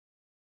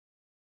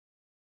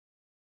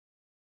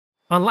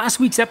On last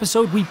week's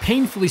episode, we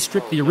painfully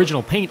stripped the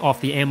original paint off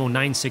the AMMO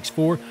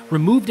 964,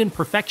 removed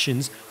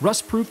imperfections,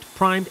 rust-proofed,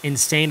 primed, and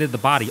sanded the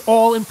body,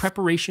 all in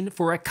preparation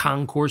for a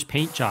concours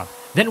paint job.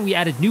 Then we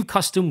added new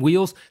custom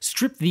wheels,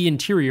 stripped the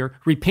interior,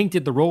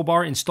 repainted the roll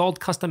bar, installed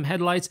custom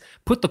headlights,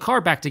 put the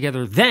car back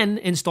together, then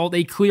installed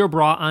a clear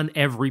bra on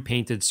every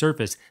painted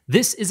surface.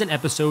 This is an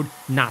episode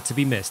not to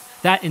be missed.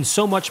 That and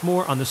so much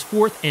more on this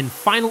fourth and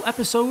final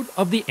episode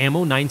of the AMMO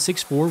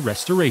 964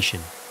 restoration.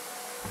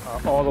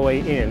 All the way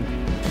in.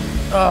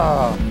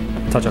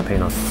 Touch up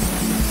paint on.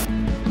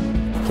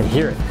 Can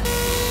hear it.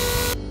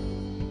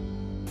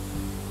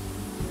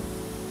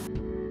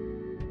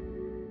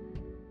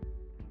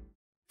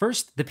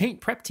 First, the paint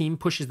prep team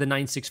pushes the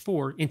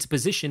 964 into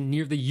position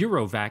near the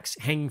Eurovacs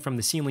hanging from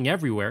the ceiling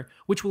everywhere,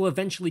 which will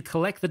eventually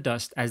collect the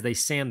dust as they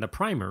sand the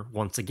primer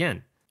once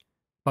again.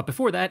 But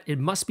before that, it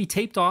must be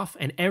taped off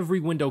and every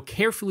window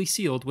carefully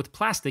sealed with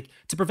plastic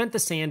to prevent the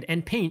sand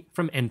and paint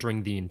from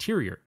entering the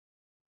interior.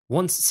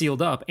 Once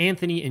sealed up,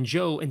 Anthony and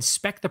Joe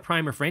inspect the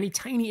primer for any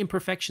tiny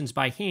imperfections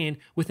by hand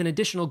with an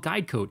additional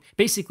guide coat,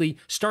 basically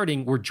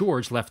starting where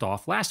George left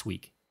off last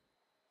week.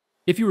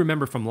 If you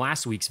remember from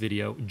last week's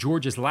video,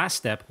 George's last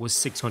step was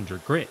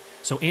 600 grit,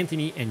 so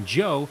Anthony and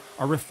Joe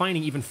are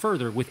refining even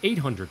further with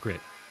 800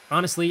 grit.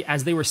 Honestly,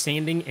 as they were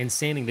sanding,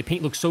 the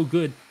paint looked so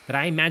good that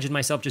I imagined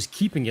myself just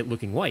keeping it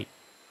looking white.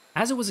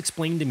 As it was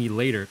explained to me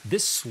later,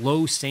 this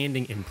slow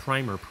sanding and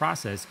primer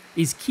process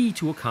is key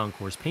to a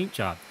concours paint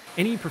job.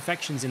 Any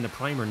imperfections in the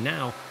primer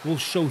now will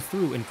show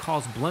through and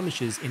cause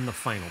blemishes in the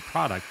final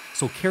product,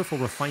 so careful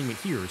refinement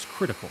here is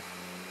critical.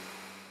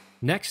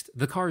 Next,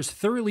 the car is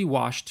thoroughly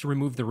washed to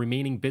remove the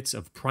remaining bits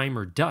of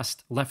primer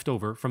dust left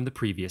over from the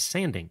previous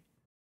sanding.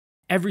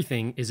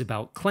 Everything is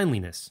about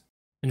cleanliness.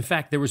 In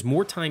fact, there was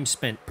more time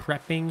spent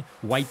prepping,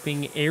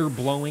 wiping, air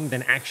blowing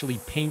than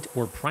actually paint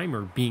or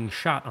primer being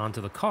shot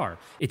onto the car.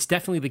 It's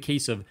definitely the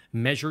case of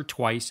measure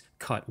twice,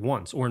 cut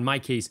once, or in my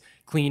case,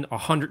 clean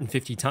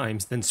 150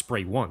 times, then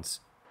spray once.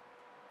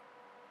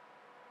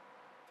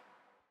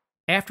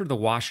 After the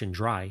wash and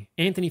dry,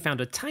 Anthony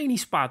found a tiny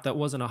spot that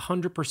wasn't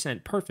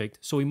 100% perfect,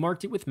 so he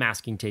marked it with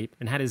masking tape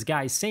and had his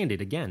guys sand it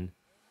again.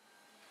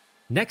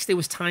 Next, it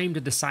was time to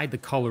decide the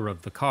color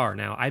of the car.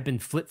 Now, I've been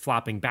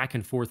flip-flopping back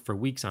and forth for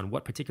weeks on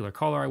what particular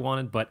color I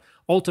wanted, but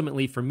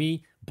ultimately for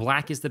me,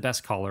 black is the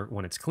best color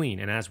when it's clean.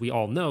 And as we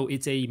all know,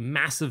 it's a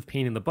massive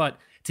pain in the butt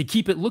to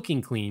keep it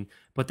looking clean,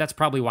 but that's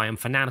probably why I'm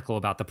fanatical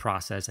about the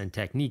process and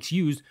techniques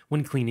used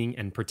when cleaning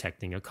and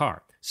protecting a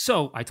car.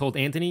 So I told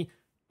Anthony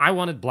I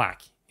wanted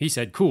black. He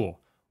said,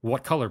 cool.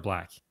 What color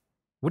black?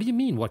 What do you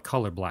mean, what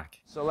color black?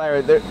 So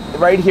Larry,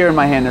 right here in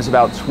my hand, there's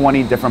about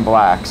 20 different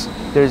blacks.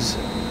 There's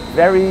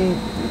very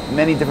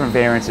many different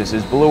variances.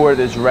 There's bluer,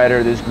 there's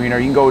redder, there's greener.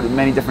 You can go to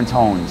many different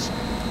tones.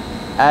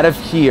 Out of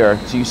here,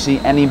 do you see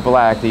any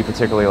black that you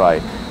particularly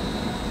like?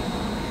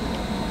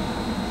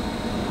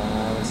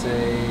 Let's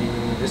say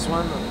this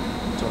one.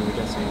 I'm totally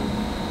guessing.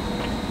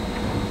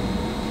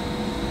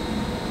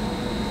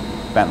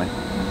 Bentley.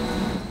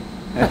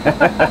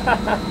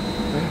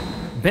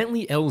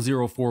 Bentley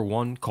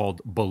L041,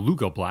 called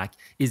Beluga Black,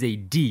 is a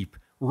deep,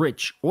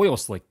 rich, oil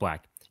slick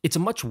black. It's a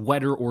much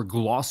wetter or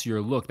glossier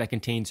look that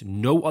contains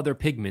no other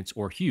pigments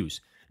or hues.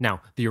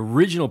 Now, the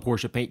original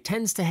Porsche paint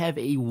tends to have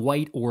a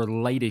white or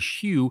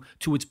lightish hue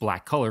to its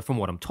black color from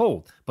what I'm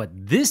told, but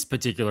this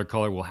particular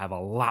color will have a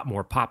lot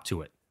more pop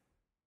to it.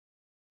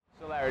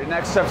 So Larry, the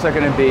next steps are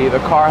going to be the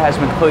car has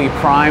been completely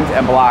primed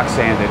and block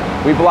sanded.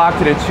 We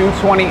blocked it at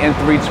 220 and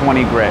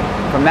 320 grit.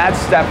 From that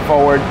step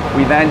forward,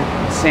 we then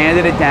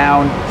sanded it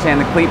down,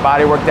 sanded the cleat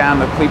bodywork down,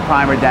 the cleat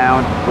primer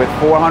down with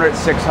 400,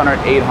 600,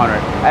 800.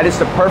 That is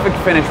the perfect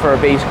finish for a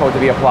base coat to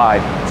be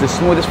applied. It's the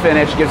smoothest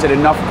finish, gives it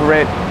enough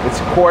grit,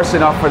 it's coarse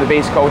enough for the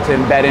base coat to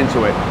embed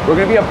into it. We're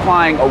going to be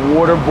applying a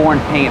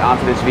waterborne paint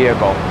onto this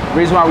vehicle. The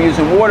reason why we're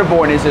using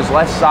waterborne is there's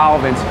less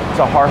solvents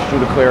to harsh through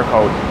the clear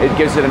coat. It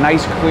gives it a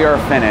nice clear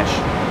finish.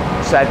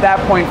 So at that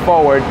point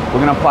forward,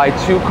 we're going to apply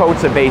 2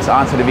 coats of base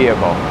onto the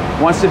vehicle.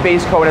 Once the base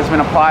coat has been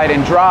applied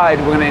and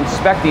dried, we're going to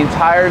inspect the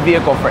entire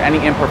vehicle for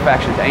any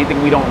imperfections, anything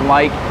we don't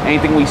like,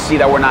 anything we see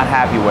that we're not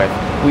happy with.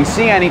 If we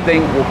see anything,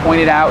 we'll point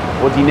it out,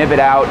 we'll denib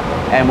it out,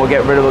 and we'll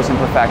get rid of those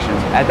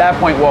imperfections. At that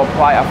point, we'll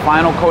apply a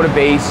final coat of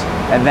base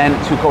and then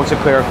 2 coats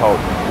of clear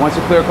coat. Once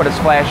the clear coat is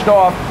splashed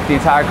off, the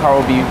entire car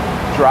will be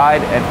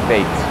dried and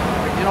baked.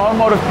 In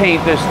automotive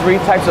paint, there's 3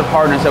 types of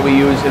hardeners that we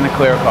use in the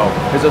clear coat.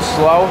 There's a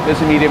slow,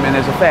 there's a medium, and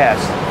there's a fast.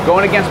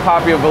 Going against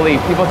popular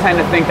belief, people tend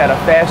to think that a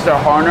faster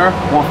hardener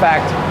will in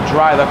fact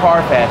dry the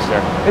car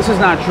faster. This is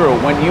not true.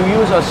 When you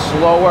use a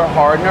slower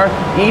hardener,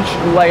 each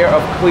layer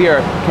of clear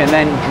can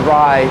then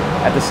dry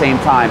at the same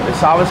time. The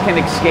solvents can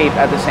escape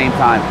at the same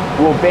time.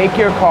 We'll bake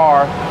your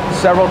car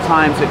several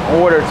times in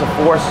order to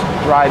force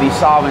dry these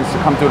solvents to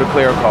come through the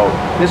clear coat.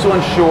 This will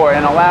ensure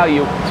and allow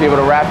you to be able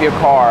to wrap your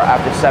car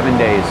after 7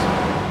 days.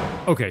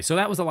 Okay, so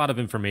that was a lot of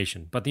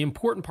information, but the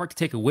important part to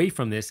take away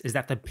from this is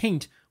that the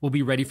paint will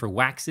be ready for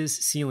waxes,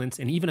 sealants,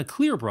 and even a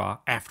clear bra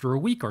after a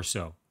week or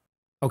so.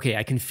 Okay,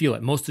 I can feel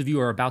it. Most of you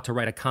are about to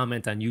write a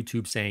comment on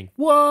YouTube saying,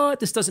 "What?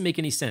 This doesn't make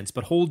any sense,"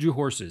 but hold your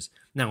horses.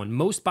 Now, in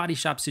most body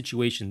shop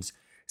situations,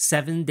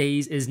 7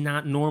 days is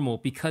not normal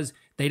because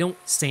they don't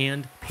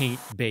sand, paint,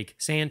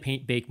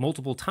 bake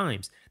multiple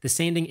times. The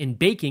sanding and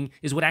baking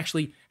is what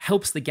actually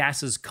helps the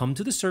gases come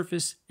to the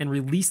surface and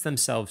release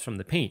themselves from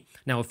the paint.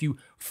 Now, if you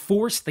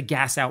force the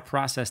gas out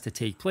process to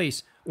take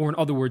place, or in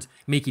other words,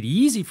 make it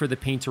easy for the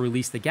paint to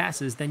release the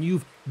gases, then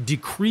you've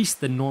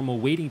decreased the normal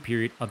waiting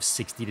period of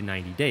 60 to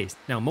 90 days.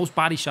 Now, most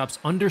body shops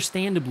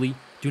understandably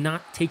do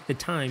not take the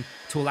time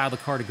to allow the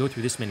car to go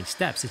through this many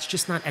steps. It's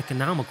just not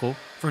economical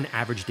for an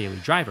average daily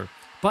driver.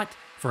 But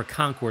for a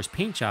concours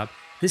paint job,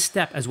 this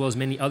step, as well as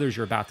many others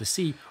you're about to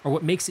see, are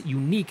what makes it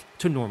unique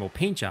to normal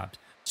paint jobs.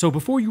 So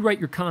before you write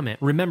your comment,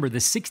 remember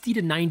the 60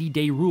 to 90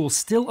 day rule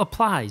still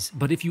applies,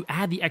 but if you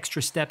add the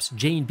extra steps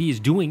J&B is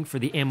doing for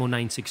the AMMO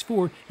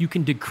 964, you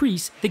can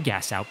decrease the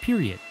gas out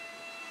period.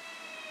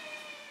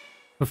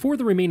 Before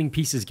the remaining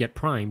pieces get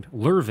primed,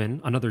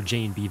 Lurvin, another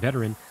J&B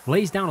veteran,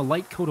 lays down a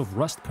light coat of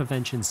rust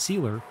prevention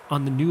sealer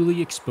on the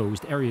newly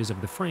exposed areas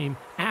of the frame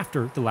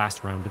after the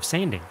last round of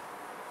sanding.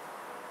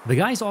 The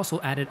guys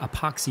also added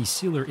epoxy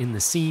sealer in the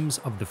seams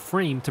of the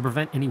frame to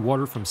prevent any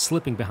water from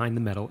slipping behind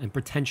the metal and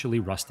potentially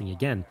rusting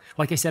again.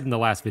 Like I said in the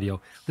last video,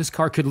 this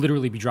car could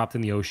literally be dropped in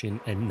the ocean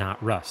and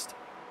not rust.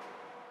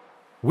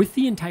 With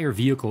the entire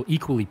vehicle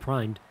equally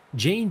primed,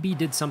 J&B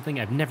did something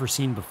I've never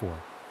seen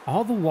before.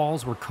 All the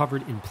walls were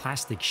covered in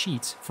plastic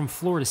sheets from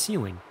floor to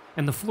ceiling,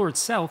 and the floor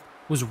itself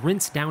was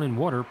rinsed down in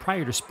water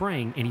prior to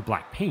spraying any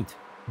black paint.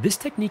 This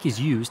technique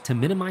is used to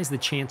minimize the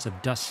chance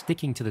of dust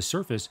sticking to the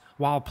surface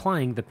while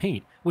applying the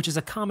paint, which is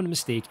a common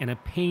mistake and a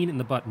pain in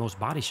the butt most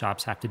body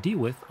shops have to deal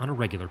with on a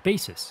regular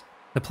basis.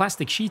 The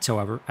plastic sheets,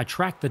 however,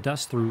 attract the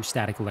dust through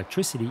static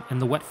electricity,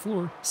 and the wet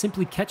floor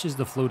simply catches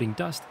the floating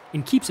dust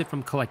and keeps it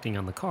from collecting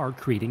on the car,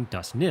 creating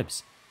dust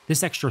nibs.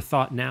 This extra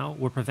thought now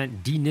will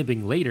prevent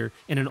denibbing later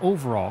and an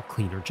overall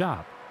cleaner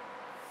job.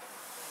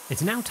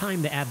 It's now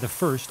time to add the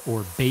first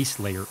or base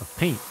layer of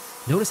paint.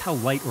 Notice how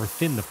light or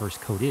thin the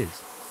first coat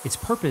is. Its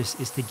purpose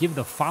is to give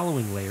the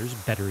following layers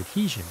better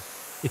adhesion.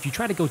 If you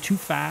try to go too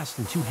fast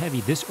and too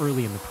heavy this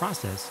early in the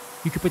process,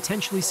 you could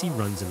potentially see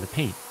runs in the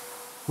paint.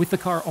 With the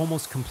car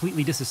almost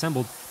completely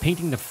disassembled,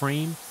 painting the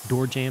frame,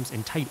 door jambs,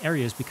 and tight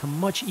areas become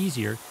much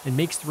easier and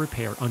makes the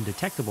repair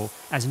undetectable,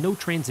 as no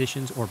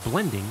transitions or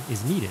blending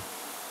is needed.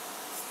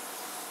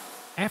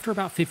 After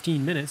about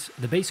 15 minutes,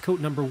 the base coat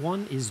number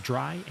 1 is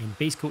dry and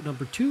base coat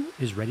number 2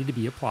 is ready to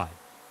be applied.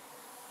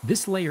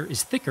 This layer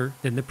is thicker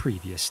than the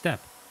previous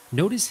step.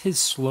 Notice his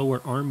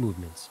slower arm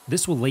movements.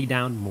 This will lay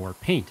down more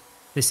paint.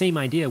 The same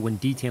idea when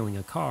detailing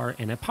a car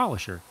and a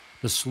polisher.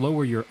 The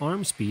slower your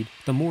arm speed,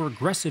 the more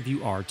aggressive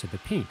you are to the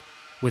paint.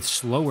 With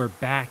slower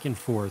back and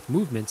forth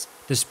movements,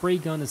 the spray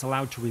gun is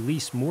allowed to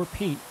release more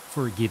paint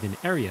for a given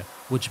area,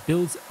 which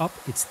builds up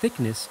its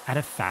thickness at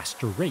a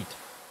faster rate.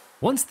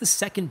 Once the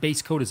second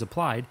base coat is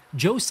applied,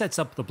 Joe sets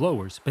up the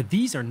blowers, but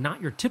these are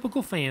not your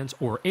typical fans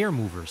or air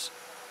movers.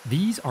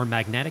 These are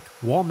magnetic,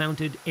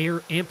 wall-mounted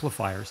air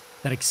amplifiers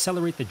that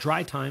accelerate the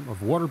dry time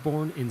of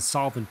waterborne and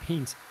solvent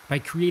paints by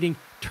creating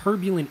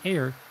turbulent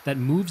air that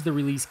moves the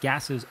released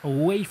gases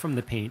away from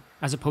the paint,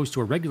 as opposed to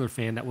a regular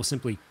fan that will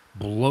simply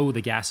blow the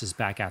gases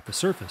back at the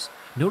surface.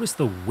 Notice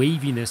the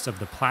waviness of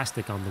the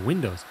plastic on the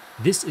windows.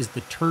 This is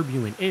the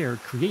turbulent air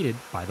created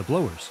by the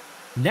blowers.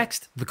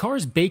 Next, the car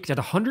is baked at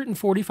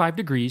 145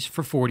 degrees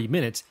for 40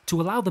 minutes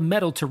to allow the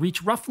metal to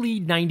reach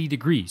roughly 90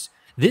 degrees.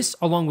 This,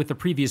 along with the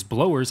previous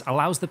blowers,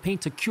 allows the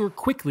paint to cure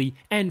quickly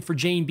and for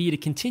J&B to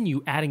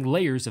continue adding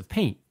layers of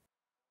paint.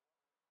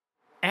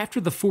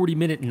 After the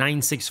 40-minute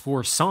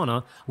 964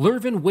 sauna,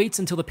 Lurvin waits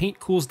until the paint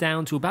cools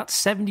down to about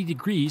 70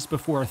 degrees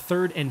before a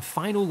third and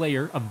final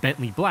layer of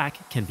Bentley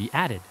Black can be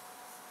added.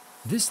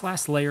 This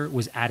last layer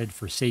was added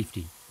for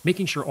safety.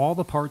 Making sure all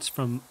the parts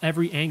from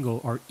every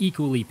angle are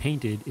equally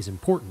painted is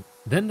important.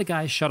 Then the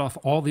guys shut off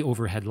all the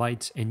overhead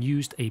lights and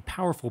used a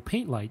powerful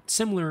paint light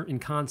similar in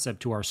concept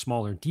to our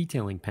smaller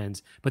detailing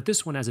pens, but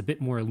this one has a bit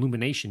more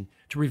illumination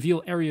to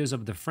reveal areas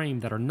of the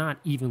frame that are not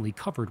evenly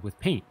covered with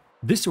paint.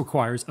 This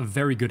requires a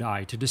very good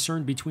eye to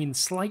discern between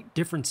slight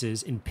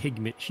differences in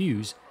pigment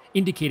hues,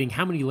 indicating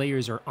how many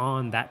layers are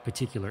on that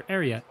particular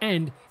area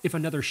and if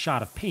another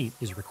shot of paint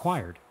is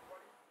required.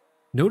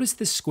 Notice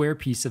this square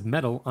piece of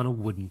metal on a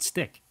wooden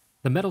stick.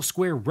 The metal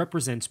square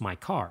represents my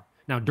car.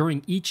 Now,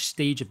 during each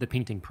stage of the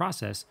painting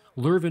process,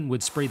 Lurvin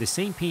would spray the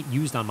same paint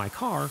used on my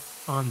car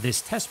on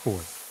this test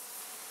board.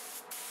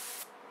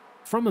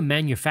 From a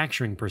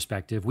manufacturing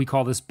perspective, we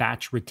call this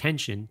batch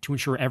retention to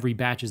ensure every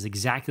batch is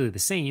exactly the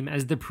same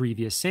as the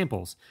previous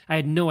samples. I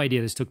had no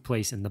idea this took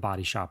place in the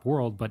body shop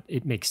world, but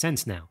it makes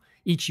sense now.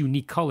 Each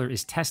unique color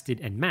is tested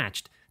and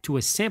matched to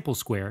a sample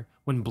square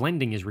when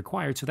blending is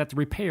required so that the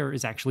repair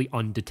is actually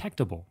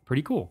undetectable.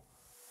 Pretty cool.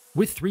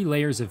 With 3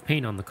 layers of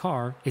paint on the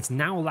car, it's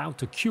now allowed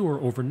to cure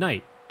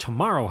overnight.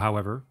 Tomorrow,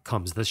 however,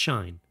 comes the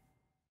shine.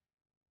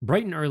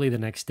 Bright and early the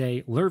next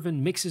day,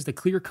 Lurvin mixes the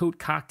clear coat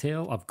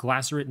cocktail of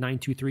Glycerit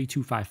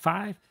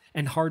 923-255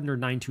 and Hardener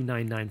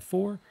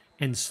 92994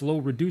 and slow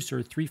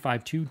reducer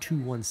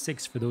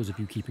 352216 for those of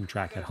you keeping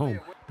track at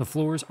home. The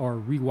floors are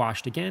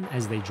re-washed again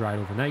as they dried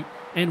overnight,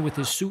 and with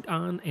his suit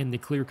on and the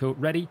clear coat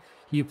ready,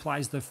 he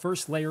applies the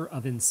first layer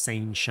of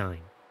insane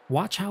shine.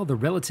 Watch how the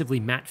relatively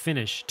matte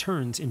finish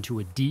turns into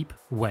a deep,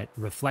 wet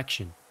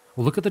reflection.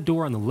 Look at the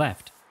door on the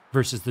left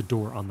versus the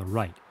door on the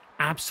right.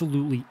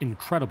 Absolutely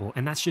incredible,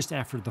 and that's just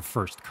after the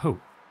first coat.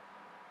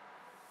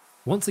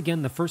 Once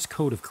again, the first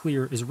coat of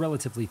clear is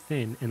relatively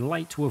thin and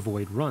light to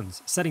avoid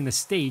runs, setting the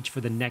stage for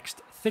the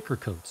next thicker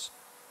coats.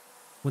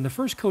 When the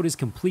first coat is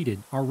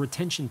completed, our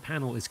retention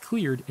panel is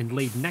cleared and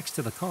laid next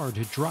to the car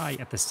to dry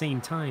at the same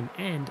time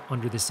and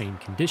under the same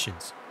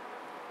conditions.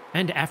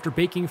 And after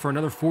baking for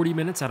another 40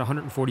 minutes at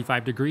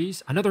 145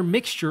 degrees, another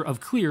mixture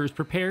of clear is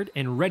prepared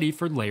and ready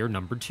for layer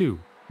number 2.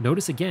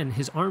 Notice again,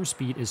 his arm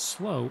speed is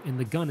slow and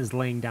the gun is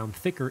laying down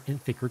thicker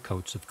and thicker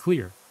coats of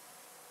clear.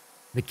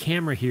 The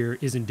camera here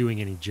isn't doing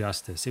any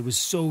justice. It was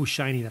so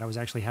shiny that I was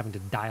actually having to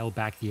dial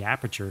back the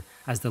aperture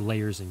as the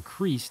layers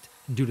increased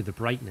due to the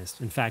brightness.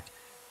 In fact,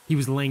 he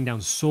was laying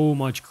down so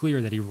much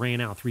clear that he ran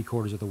out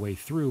 3/4 of the way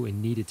through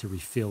and needed to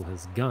refill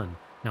his gun.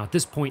 Now at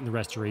this point in the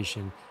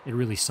restoration, it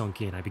really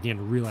sunk in. I began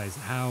to realize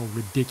how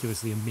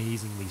ridiculously,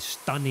 amazingly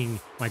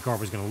stunning my car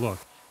was going to look.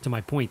 To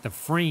my point, the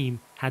frame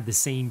had the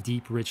same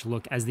deep, rich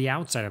look as the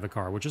outside of the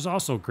car, which is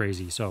also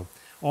crazy. So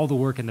all the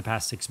work in the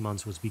past 6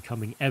 months was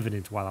becoming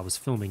evident while I was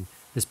filming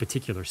this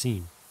particular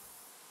scene.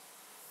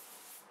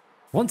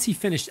 Once he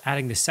finished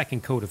adding the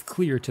second coat of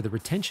clear to the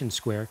retention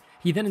square,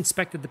 he then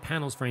inspected the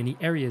panels for any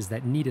areas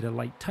that needed a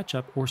light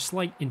touch-up or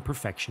slight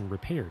imperfection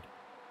repaired.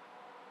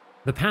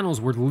 The panels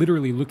were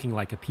literally looking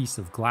like a piece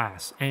of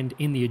glass, and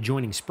in the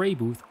adjoining spray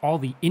booth, all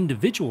the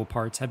individual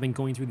parts have been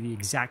going through the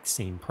exact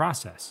same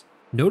process.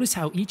 Notice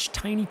how each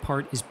tiny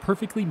part is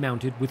perfectly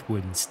mounted with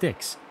wooden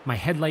sticks. My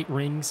headlight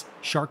rings,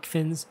 shark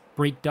fins,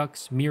 brake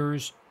ducts,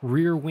 mirrors,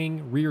 rear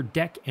wing, rear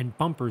deck, and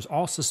bumpers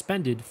all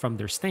suspended from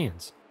their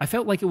stands. I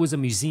felt like it was a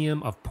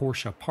museum of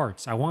Porsche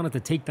parts. I wanted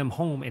to take them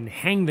home and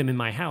hang them in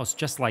my house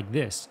just like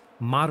this.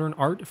 Modern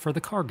art for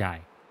the car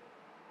guy.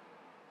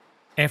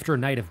 After a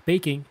night of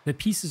baking, the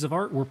pieces of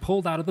art were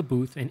pulled out of the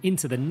booth and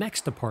into the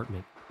next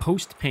department,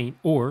 post-paint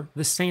or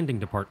the sanding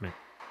department.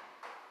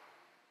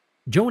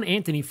 Joe and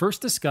Anthony first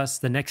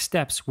discussed the next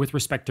steps with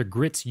respect to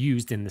grits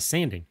used in the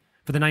sanding.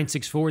 For the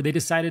 964, they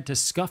decided to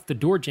scuff the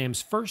door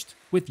jambs first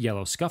with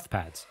yellow scuff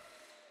pads.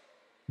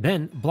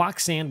 Then block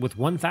sand with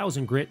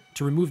 1000 grit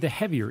to remove the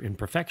heavier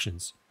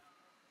imperfections.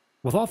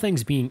 With all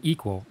things being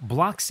equal,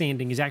 block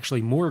sanding is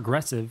actually more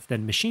aggressive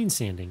than machine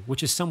sanding,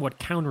 which is somewhat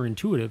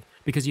counterintuitive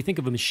because you think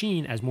of a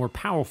machine as more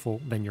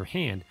powerful than your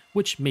hand,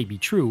 which may be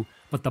true,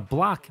 but the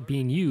block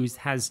being used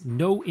has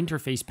no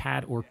interface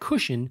pad or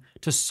cushion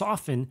to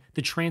soften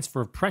the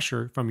transfer of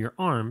pressure from your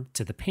arm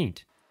to the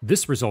paint.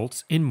 This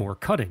results in more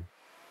cutting.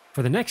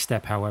 For the next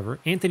step, however,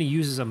 Anthony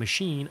uses a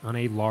machine on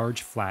a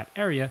large flat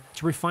area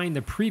to refine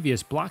the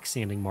previous block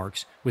sanding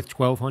marks with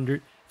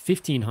 1200,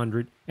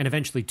 1500, and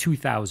eventually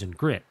 2000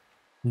 grit.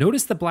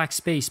 Notice the black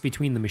space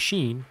between the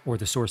machine, or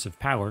the source of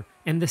power,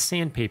 and the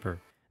sandpaper.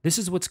 This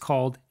is what's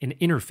called an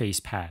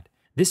interface pad.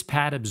 This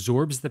pad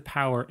absorbs the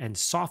power and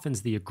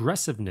softens the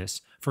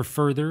aggressiveness for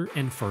further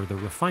and further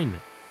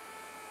refinement.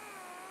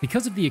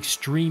 Because of the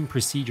extreme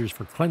procedures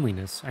for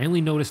cleanliness, I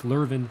only noticed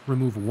Lurvin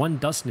remove one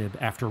dust nib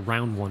after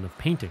round 1 of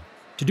painting.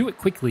 To do it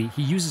quickly,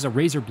 he uses a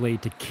razor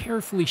blade to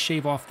carefully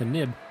shave off the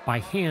nib by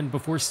hand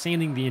before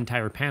sanding the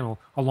entire panel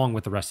along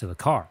with the rest of the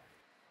car.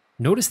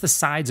 Notice the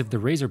sides of the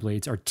razor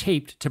blades are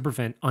taped to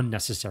prevent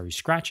unnecessary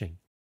scratching.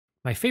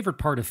 My favorite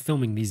part of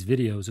filming these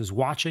videos is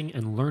watching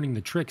and learning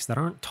the tricks that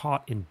aren't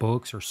taught in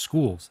books or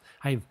schools.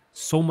 I have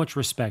so much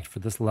respect for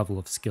this level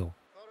of skill.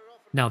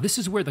 Now this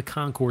is where the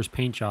concours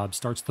paint job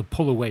starts to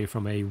pull away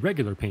from a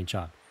regular paint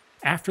job.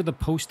 After the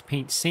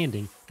post-paint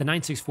sanding, the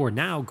 964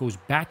 now goes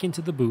back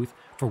into the booth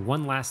for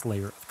one last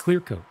layer of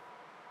clear coat.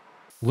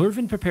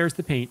 Lurvin prepares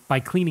the paint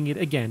by cleaning it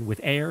again with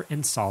air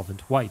and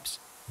solvent wipes,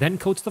 then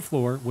coats the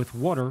floor with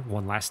water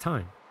one last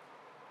time.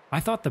 I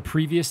thought the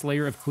previous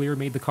layer of clear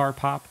made the car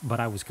pop, but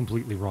I was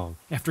completely wrong.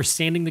 After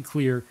sanding the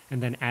clear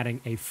and then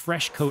adding a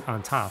fresh coat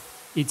on top,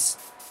 it's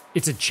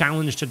a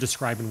challenge to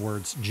describe in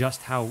words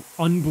just how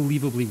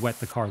unbelievably wet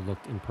the car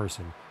looked in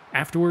person.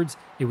 Afterwards,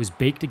 it was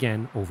baked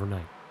again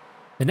overnight.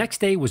 The next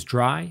day was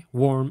dry,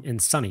 warm,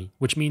 and sunny,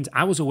 which means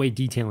I was away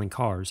detailing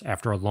cars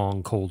after a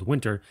long, cold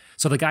winter,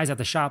 so the guys at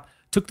the shop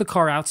took the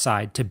car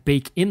outside to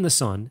bake in the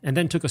sun and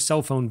then took a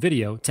cell phone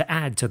video to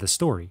add to the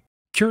story.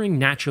 Curing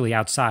naturally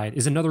outside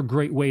is another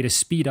great way to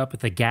speed up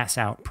the gas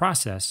out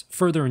process,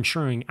 further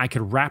ensuring I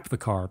could wrap the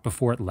car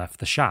before it left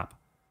the shop.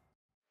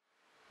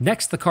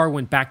 Next, the car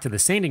went back to the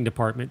sanding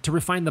department to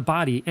refine the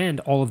body and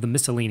all of the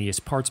miscellaneous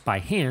parts by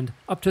hand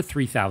up to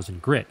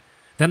 3000 grit.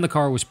 Then the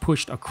car was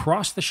pushed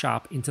across the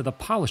shop into the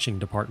polishing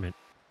department.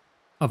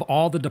 Of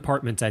all the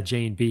departments at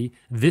J&B,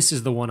 this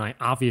is the one I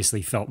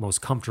obviously felt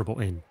most comfortable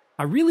in.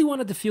 I really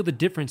wanted to feel the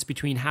difference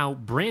between how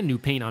brand new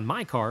paint on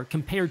my car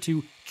compared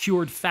to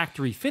cured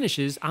factory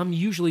finishes I'm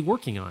usually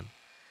working on.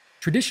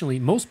 Traditionally,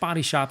 most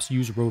body shops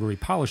use rotary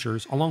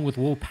polishers along with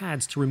wool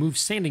pads to remove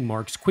sanding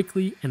marks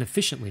quickly and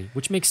efficiently,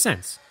 which makes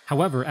sense.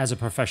 However, as a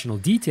professional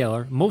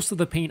detailer, most of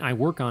the paint I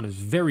work on is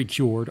very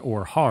cured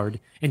or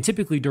hard and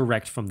typically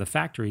direct from the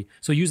factory,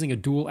 so using a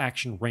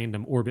dual-action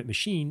random orbit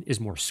machine is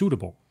more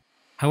suitable.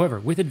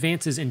 However, with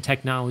advances in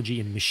technology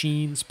in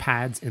machines,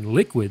 pads, and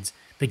liquids,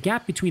 the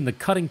gap between the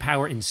cutting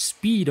power and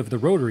speed of the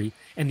rotary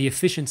and the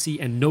efficiency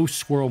and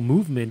no-swirl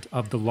movement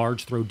of the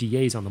large throw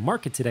DAs on the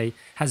market today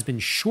has been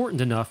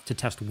shortened enough to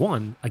test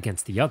one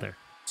against the other.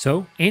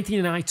 So, Anthony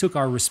and I took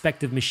our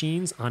respective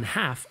machines on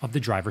half of the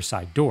driver's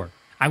side door.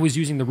 I was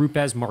using the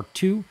Rupes Mark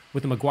II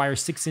with a Meguiar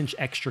 6-inch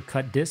extra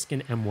cut disc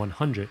and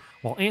M100,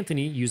 while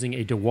Anthony using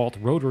a DeWalt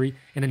rotary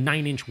and a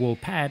 9-inch wool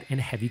pad and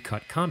heavy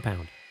cut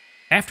compound.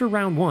 After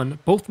round 1,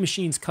 both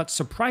machines cut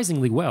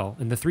surprisingly well,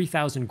 and the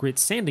 3000 grit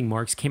sanding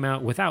marks came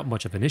out without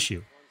much of an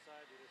issue.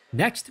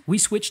 Next, we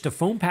switched to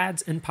foam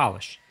pads and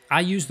polish.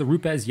 I used the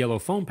Rupes yellow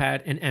foam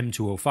pad and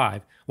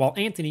M205, while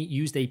Anthony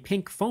used a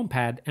pink foam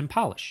pad and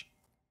polish.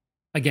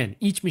 Again,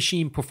 each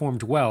machine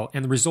performed well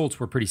and the results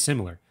were pretty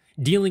similar.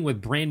 Dealing with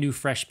brand new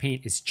fresh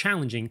paint is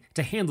challenging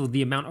to handle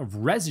the amount of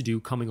residue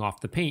coming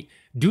off the paint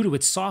due to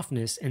its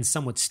softness and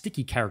somewhat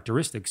sticky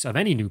characteristics of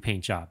any new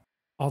paint job.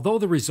 Although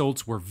the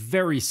results were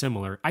very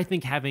similar, I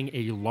think having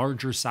a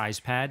larger size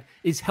pad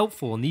is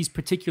helpful in these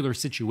particular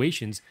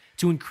situations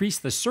to increase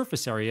the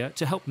surface area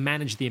to help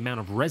manage the amount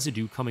of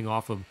residue coming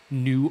off of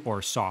new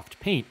or soft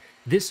paint.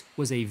 This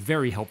was a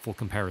very helpful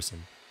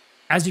comparison.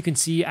 As you can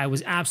see, I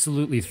was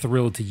absolutely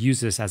thrilled to use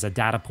this as a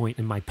data point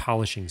in my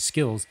polishing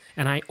skills,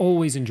 and I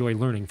always enjoy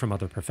learning from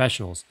other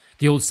professionals.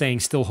 The old saying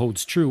still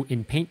holds true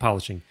in paint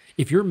polishing: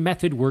 if your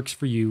method works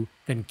for you,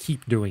 then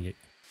keep doing it.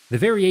 The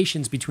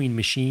variations between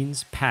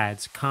machines,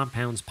 pads,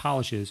 compounds,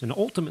 polishes, and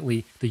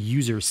ultimately the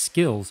user's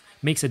skills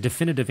makes a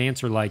definitive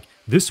answer like,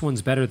 this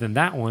one's better than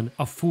that one,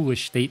 a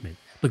foolish statement.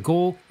 The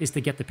goal is to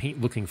get the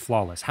paint looking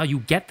flawless. How you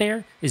get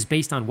there is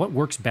based on what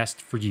works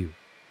best for you.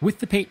 With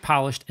the paint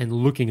polished and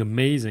looking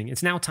amazing,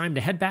 it's now time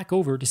to head back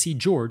over to see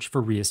George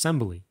for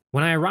reassembly.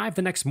 When I arrived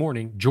the next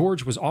morning,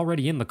 George was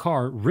already in the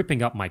car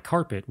ripping up my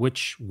carpet,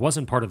 which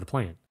wasn't part of the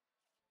plan.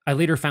 I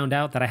later found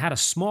out that I had a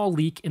small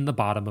leak in the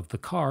bottom of the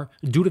car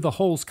due to the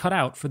holes cut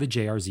out for the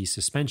JRZ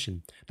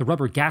suspension. The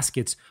rubber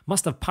gaskets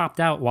must have popped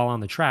out while on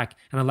the track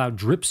and allowed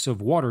drips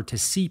of water to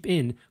seep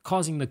in,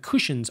 causing the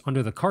cushions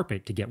under the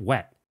carpet to get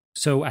wet.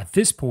 So at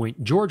this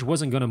point, George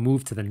wasn't going to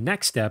move to the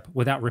next step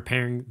without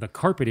repairing the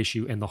carpet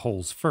issue and the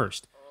holes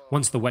first.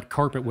 Once the wet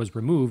carpet was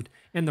removed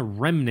and the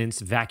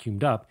remnants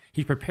vacuumed up,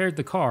 he prepared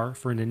the car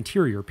for an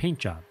interior paint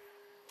job.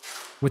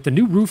 With the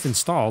new roof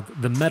installed,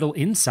 the metal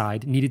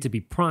inside needed to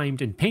be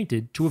primed and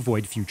painted to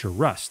avoid future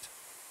rust.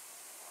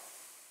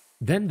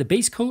 Then the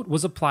base coat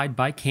was applied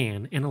by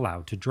can and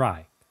allowed to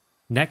dry.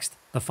 Next,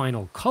 the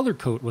final color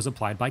coat was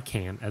applied by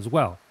can as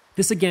well.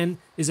 This again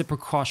is a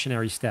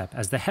precautionary step,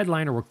 as the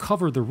headliner will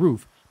cover the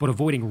roof, but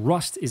avoiding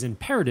rust is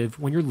imperative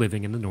when you're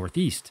living in the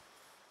Northeast.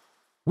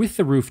 With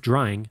the roof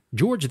drying,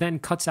 George then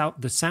cuts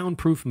out the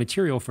soundproof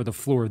material for the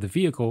floor of the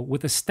vehicle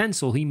with a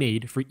stencil he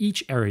made for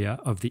each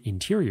area of the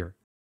interior.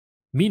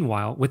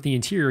 Meanwhile, with the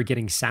interior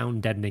getting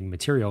sound-deadening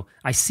material,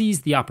 I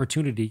seized the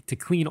opportunity to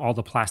clean all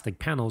the plastic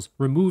panels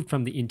removed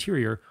from the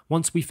interior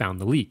once we found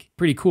the leak.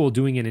 Pretty cool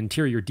doing an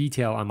interior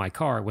detail on my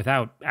car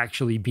without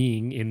actually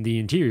being in the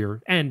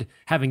interior and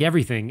having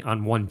everything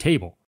on one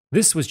table.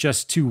 This was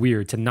just too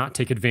weird to not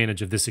take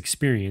advantage of this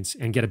experience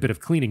and get a bit of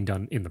cleaning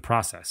done in the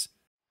process.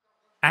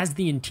 As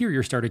the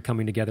interior started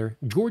coming together,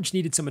 George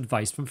needed some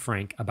advice from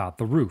Frank about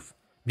the roof.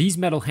 These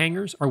metal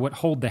hangers are what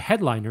hold the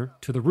headliner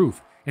to the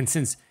roof, and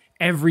since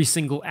every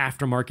single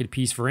aftermarket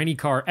piece for any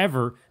car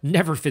ever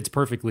never fits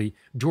perfectly,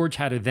 George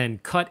had to then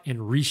cut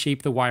and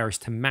reshape the wires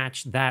to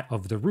match that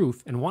of the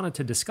roof and wanted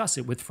to discuss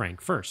it with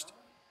Frank first.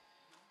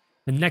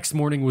 The next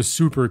morning was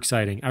super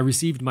exciting. I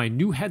received my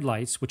new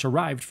headlights, which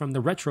arrived from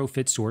the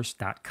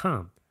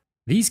retrofitsource.com.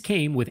 These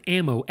came with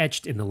ammo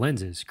etched in the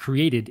lenses,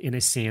 created in a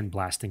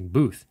sandblasting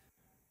booth.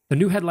 The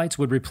new headlights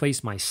would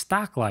replace my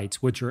stock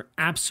lights, which are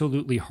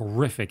absolutely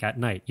horrific at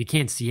night. You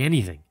can't see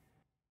anything.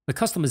 The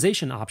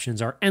customization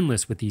options are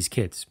endless with these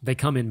kits. They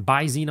come in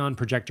bi-xenon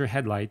projector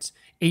headlights,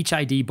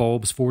 HID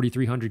bulbs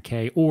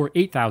 4300K or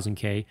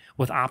 8000K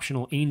with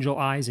optional angel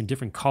eyes in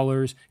different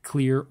colors,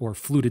 clear or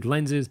fluted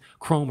lenses,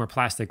 chrome or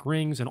plastic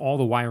rings, and all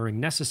the wiring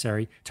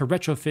necessary to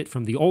retrofit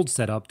from the old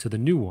setup to the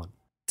new one.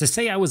 To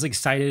say I was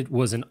excited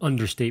was an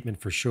understatement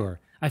for sure.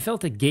 I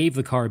felt it gave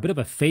the car a bit of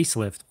a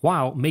facelift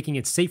while making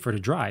it safer to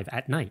drive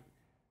at night.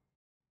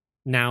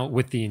 Now,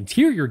 with the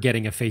interior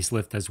getting a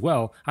facelift as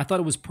well, I thought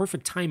it was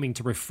perfect timing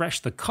to refresh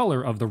the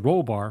color of the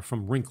roll bar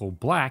from wrinkle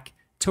black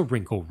to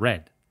wrinkle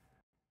red.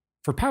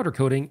 For powder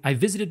coating, I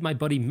visited my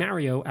buddy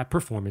Mario at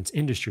Performance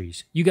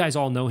Industries. You guys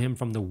all know him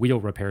from the wheel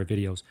repair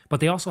videos,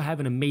 but they also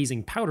have an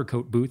amazing powder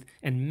coat booth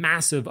and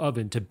massive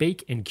oven to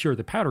bake and cure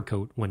the powder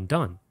coat when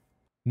done.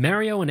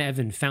 Mario and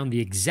Evan found the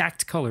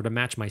exact color to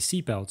match my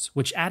seatbelts,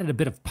 which added a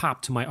bit of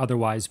pop to my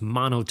otherwise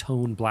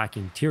monotone black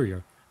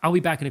interior. I'll be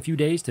back in a few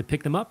days to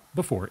pick them up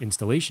before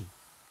installation.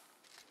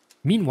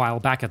 Meanwhile,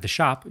 back at the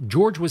shop,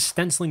 George was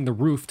stenciling the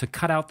roof to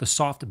cut out the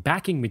soft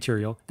backing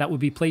material that would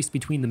be placed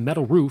between the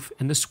metal roof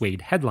and the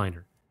suede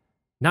headliner.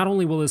 Not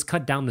only will this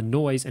cut down the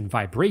noise and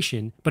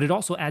vibration, but it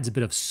also adds a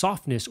bit of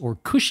softness or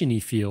cushiony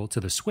feel to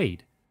the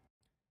suede.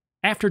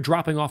 After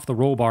dropping off the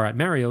roll bar at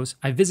Mario's,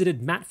 I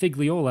visited Matt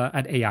Figliola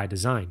at AI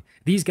Design.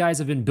 These guys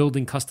have been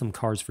building custom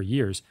cars for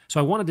years, so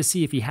I wanted to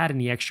see if he had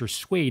any extra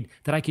suede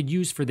that I could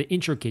use for the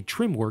intricate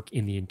trim work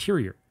in the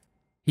interior.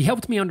 He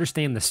helped me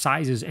understand the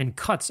sizes and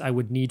cuts I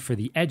would need for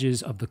the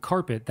edges of the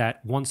carpet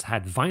that once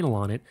had vinyl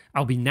on it.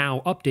 I'll be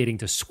now updating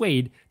to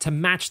suede to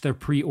match the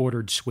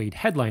pre-ordered suede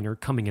headliner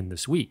coming in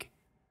this week.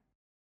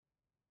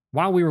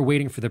 While we were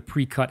waiting for the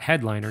pre-cut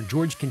headliner,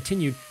 George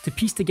continued to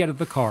piece together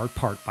the car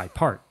part by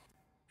part.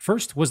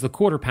 First was the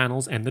quarter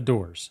panels and the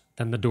doors,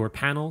 then the door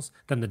panels,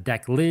 then the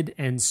deck lid,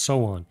 and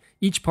so on,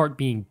 each part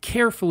being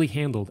carefully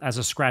handled as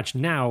a scratch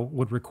now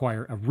would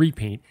require a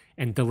repaint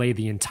and delay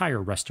the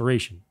entire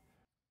restoration.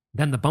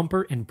 Then the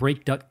bumper and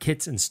brake duct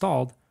kits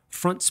installed,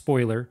 front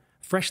spoiler,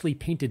 freshly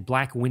painted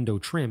black window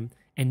trim,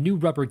 and new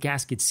rubber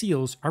gasket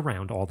seals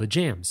around all the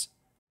jambs.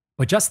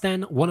 But just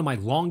then, one of my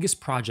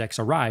longest projects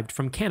arrived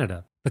from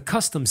Canada. The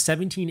custom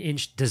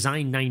 17-inch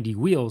Design 90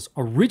 wheels,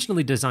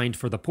 originally designed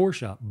for the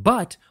Porsche,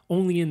 but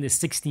only in the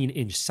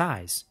 16-inch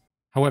size.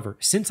 However,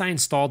 since I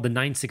installed the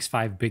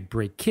 965 big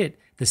brake kit,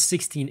 the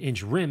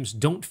 16-inch rims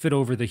don't fit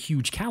over the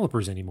huge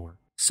calipers anymore.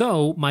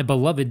 So, my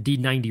beloved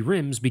D90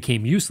 rims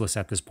became useless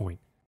at this point.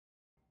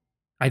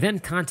 I then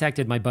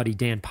contacted my buddy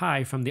Dan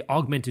Pye from the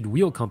Augmented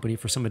Wheel Company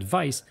for some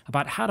advice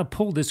about how to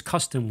pull this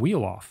custom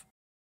wheel off.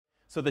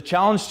 So the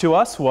challenge to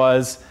us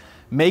was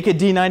make a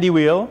D90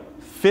 wheel,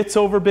 fits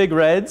over big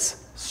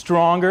reds,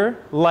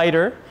 stronger,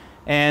 lighter,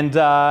 and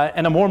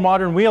a more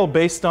modern wheel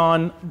based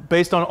on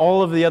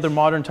all of the other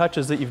modern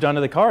touches that you've done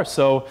to the car.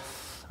 So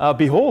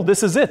behold,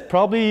 this is it.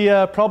 Probably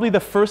the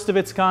first of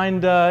its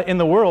kind in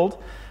the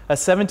world. A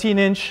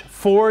 17-inch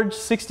Ford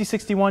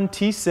 6061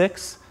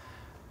 T6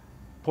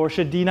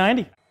 Porsche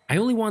D90. I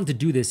only wanted to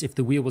do this if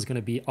the wheel was going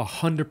to be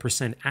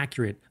 100%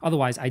 accurate.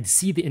 Otherwise, I'd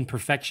see the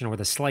imperfection or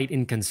the slight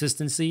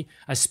inconsistency,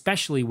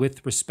 especially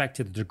with respect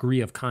to the degree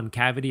of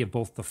concavity of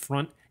both the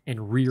front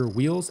and rear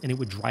wheels, and it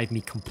would drive me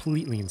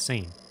completely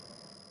insane.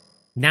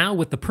 Now,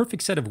 with the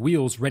perfect set of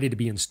wheels ready to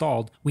be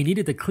installed, we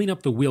needed to clean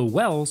up the wheel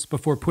wells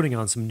before putting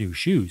on some new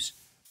shoes.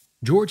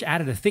 George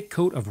added a thick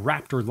coat of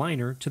Raptor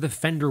liner to the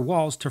fender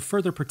walls to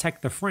further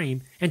protect the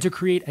frame and to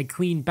create a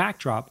clean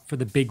backdrop for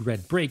the big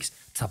red brakes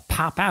to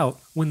pop out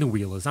when the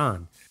wheel is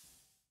on.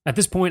 At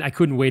this point, I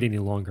couldn't wait any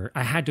longer.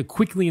 I had to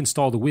quickly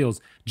install the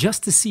wheels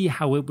just to see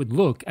how it would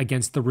look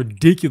against the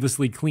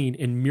ridiculously clean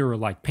and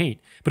mirror-like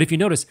paint. But if you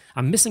notice,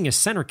 I'm missing a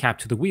center cap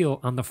to the wheel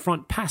on the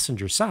front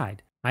passenger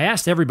side. I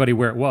asked everybody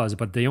where it was,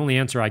 but the only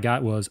answer I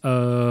got was,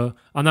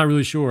 I'm not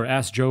really sure,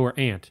 ask Joe or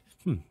Aunt.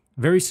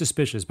 Very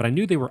suspicious, but I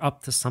knew they were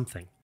up to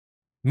something.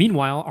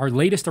 Meanwhile, our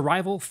latest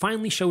arrival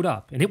finally showed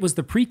up, and it was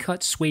the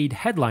pre-cut suede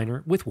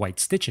headliner with white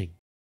stitching.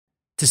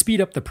 To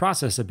speed up the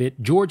process a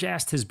bit, George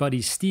asked his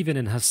buddies Steven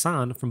and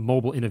Hassan from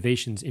Mobile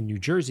Innovations in New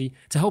Jersey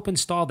to help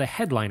install the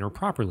headliner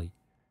properly.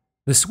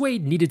 The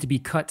suede needed to be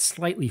cut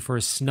slightly for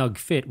a snug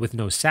fit with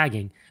no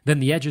sagging, then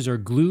the edges are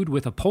glued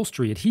with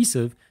upholstery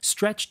adhesive,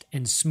 stretched,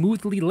 and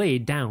smoothly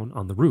laid down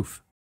on the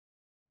roof.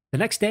 The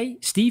next day,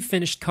 Steve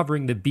finished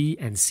covering the B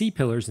and C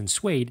pillars in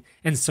suede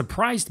and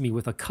surprised me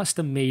with a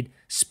custom-made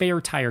spare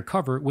tire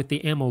cover with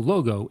the AMMO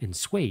logo in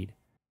suede.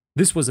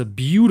 This was a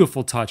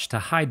beautiful touch to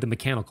hide the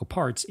mechanical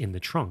parts in the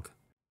trunk.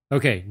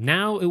 Okay,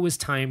 now it was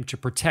time to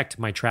protect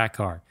my track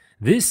car.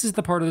 This is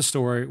the part of the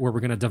story where we're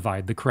going to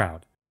divide the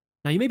crowd.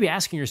 Now you may be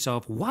asking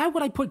yourself, why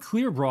would I put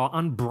clear bra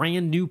on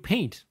brand new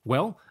paint?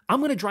 Well, I'm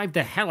going to drive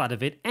the hell out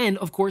of it and,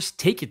 of course,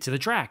 take it to the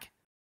track.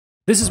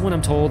 This is when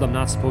I'm told I'm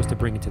not supposed to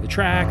bring it to the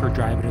track or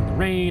drive it in the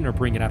rain or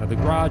bring it out of the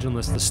garage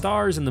unless the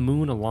stars and the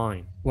moon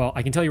align. Well,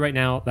 I can tell you right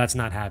now, that's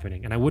not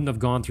happening, and I wouldn't have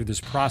gone through this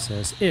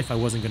process if I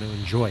wasn't going to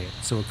enjoy it.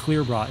 So a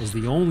clear bra is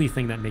the only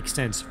thing that makes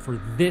sense for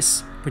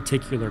this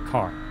particular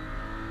car.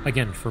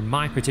 Again, for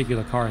my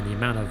particular car and the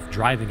amount of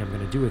driving I'm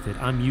going to do with it,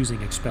 I'm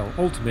using Expel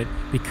Ultimate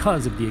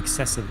because of the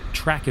excessive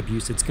track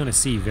abuse it's going to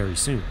see very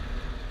soon.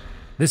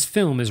 This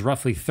film is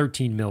roughly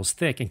 13 mils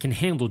thick and can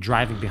handle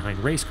driving behind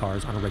race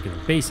cars on a regular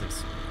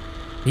basis.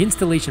 The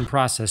installation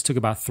process took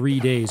about 3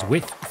 days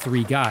with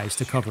 3 guys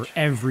to cover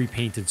every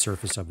painted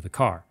surface of the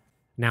car.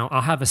 Now,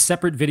 I'll have a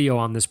separate video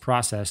on this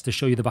process to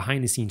show you the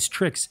behind-the-scenes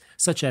tricks,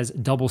 such as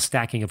double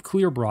stacking of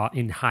clear bra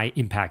in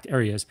high-impact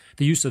areas,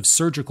 the use of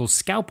surgical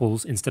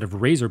scalpels instead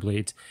of razor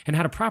blades, and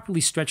how to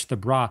properly stretch the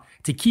bra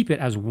to keep it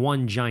as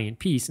one giant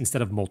piece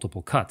instead of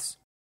multiple cuts.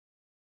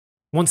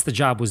 Once the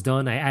job was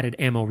done, I added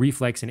AMMO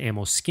Reflex and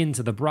AMMO Skin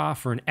to the bra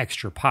for an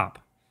extra pop.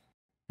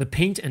 The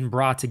paint and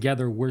bra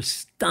together were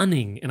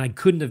stunning, and I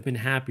couldn't have been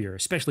happier,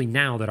 especially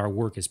now that our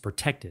work is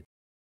protected.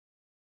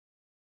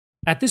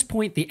 At this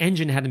point, the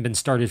engine hadn't been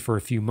started for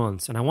a few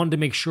months, and I wanted to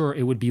make sure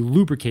it would be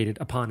lubricated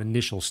upon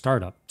initial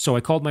startup. So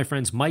I called my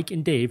friends Mike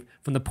and Dave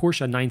from the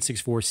Porsche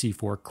 964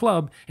 C4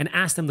 Club and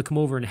asked them to come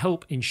over and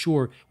help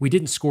ensure we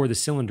didn't score the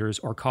cylinders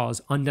or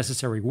cause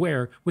unnecessary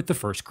wear with the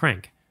first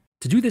crank.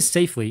 To do this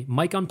safely,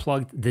 Mike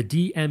unplugged the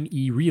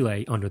DME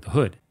relay under the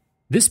hood.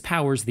 This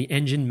powers the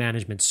engine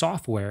management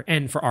software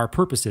and, for our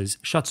purposes,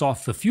 shuts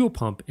off the fuel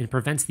pump and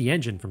prevents the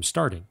engine from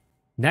starting.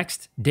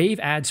 Next, Dave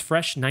adds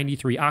fresh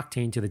 93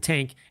 octane to the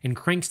tank and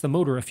cranks the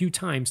motor a few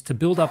times to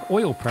build up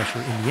oil pressure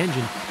in the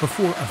engine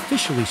before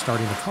officially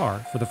starting the car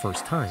for the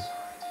first time.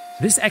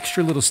 This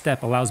extra little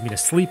step allows me to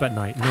sleep at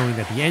night knowing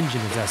that the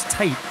engine is as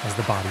tight as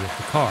the body of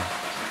the car.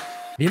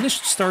 The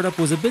initial startup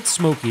was a bit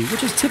smoky,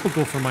 which is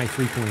typical for my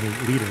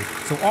 3.8 liter,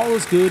 so all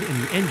is good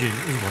and the engine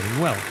is running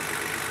well.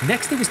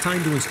 Next, it was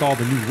time to install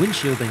the new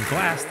windshield and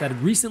glass that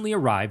had recently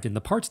arrived in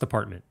the parts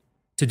department.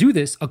 To do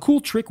this, a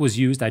cool trick was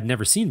used I'd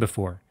never seen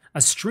before.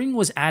 A string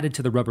was added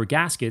to the rubber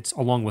gaskets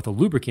along with a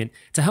lubricant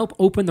to help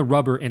open the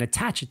rubber and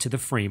attach it to the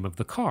frame of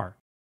the car.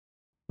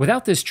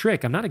 Without this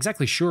trick, I'm not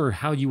exactly sure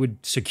how you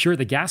would secure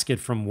the gasket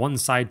from one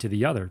side to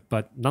the other,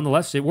 but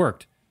nonetheless, it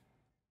worked.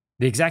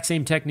 The exact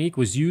same technique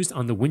was used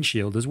on the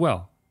windshield as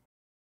well.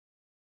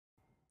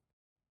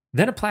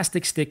 Then a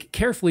plastic stick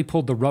carefully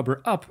pulled the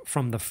rubber up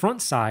from the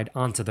front side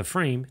onto the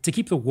frame to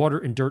keep the water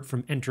and dirt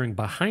from entering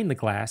behind the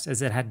glass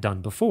as it had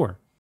done before.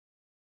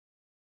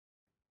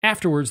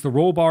 Afterwards, the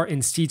roll bar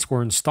and seats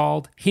were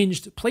installed,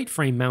 hinged, plate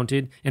frame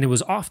mounted, and it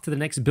was off to the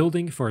next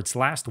building for its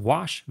last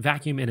wash,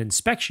 vacuum, and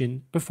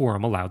inspection before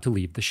I'm allowed to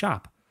leave the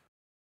shop.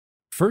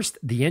 First,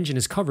 the engine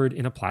is covered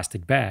in a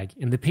plastic bag,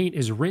 and the paint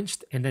is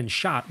rinsed and then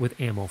shot with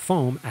ammo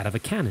foam out of a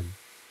cannon.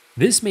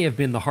 This may have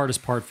been the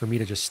hardest part for me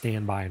to just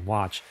stand by and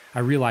watch. I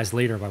realized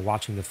later by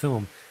watching the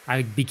film,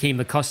 I became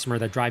the customer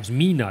that drives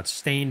me nuts,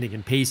 standing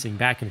and pacing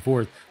back and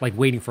forth like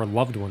waiting for a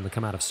loved one to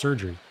come out of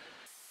surgery.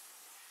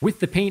 With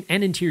the paint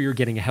and interior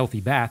getting a healthy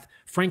bath,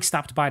 Frank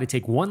stopped by to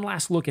take one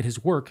last look at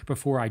his work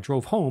before I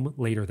drove home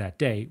later that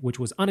day, which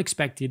was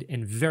unexpected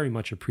and very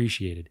much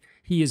appreciated.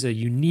 He is a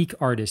unique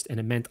artist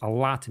and it meant a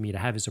lot to me to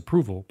have his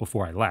approval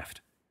before I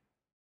left.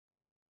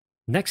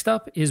 Next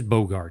up is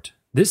Bogart.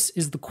 This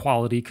is the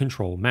quality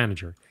control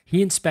manager.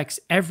 He inspects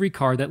every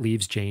car that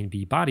leaves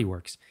J&B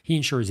Bodyworks. He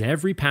ensures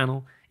every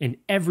panel and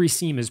every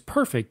seam is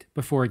perfect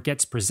before it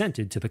gets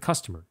presented to the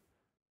customer.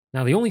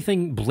 Now, the only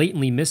thing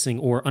blatantly missing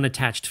or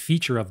unattached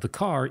feature of the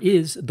car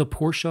is the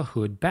Porsche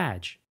hood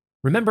badge.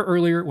 Remember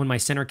earlier when my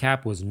center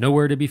cap was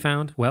nowhere to be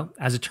found? Well,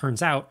 as it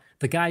turns out,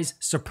 the guys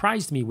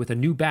surprised me with a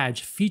new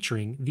badge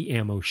featuring the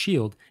AMMO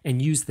shield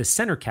and used the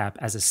center cap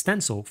as a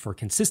stencil for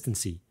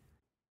consistency.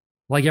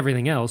 Like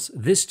everything else,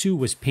 this too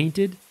was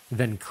painted,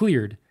 then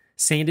cleared,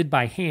 sanded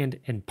by hand,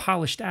 and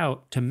polished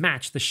out to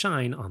match the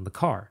shine on the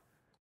car.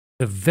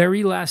 The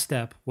very last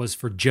step was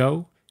for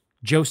Joe,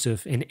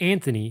 Joseph, and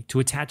Anthony to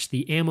attach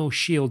the AMMO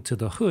shield to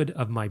the hood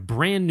of my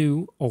brand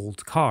new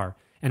old car,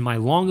 and my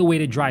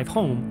long-awaited drive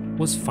home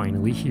was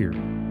finally here.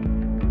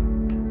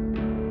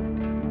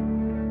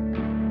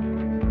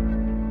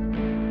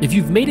 If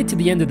you've made it to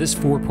the end of this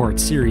 4-part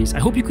series, I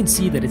hope you can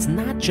see that it's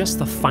not just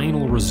the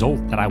final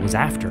result that I was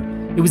after.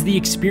 It was the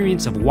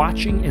experience of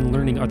watching and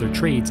learning other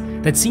trades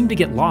that seem to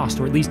get lost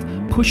or at least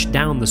pushed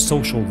down the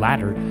social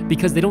ladder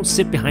because they don't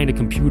sit behind a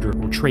computer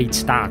or trade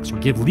stocks or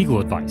give legal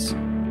advice.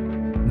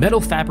 Metal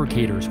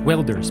fabricators,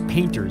 welders,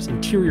 painters,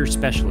 interior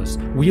specialists,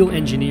 wheel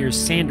engineers,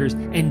 sanders,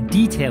 and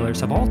detailers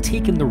have all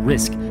taken the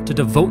risk to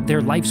devote their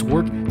life's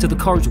work to the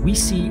cars we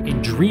see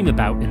and dream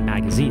about in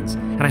magazines.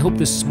 And I hope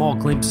this small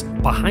glimpse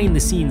behind the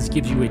scenes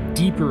gives you a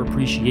deeper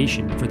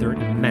appreciation for their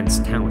immense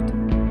talent.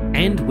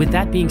 And with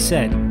that being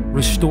said,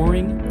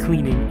 restoring,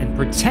 cleaning, and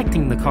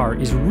protecting the car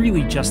is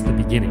really just the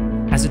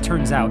beginning. As it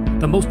turns out,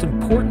 the most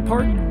important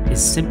part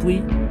is simply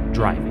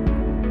driving.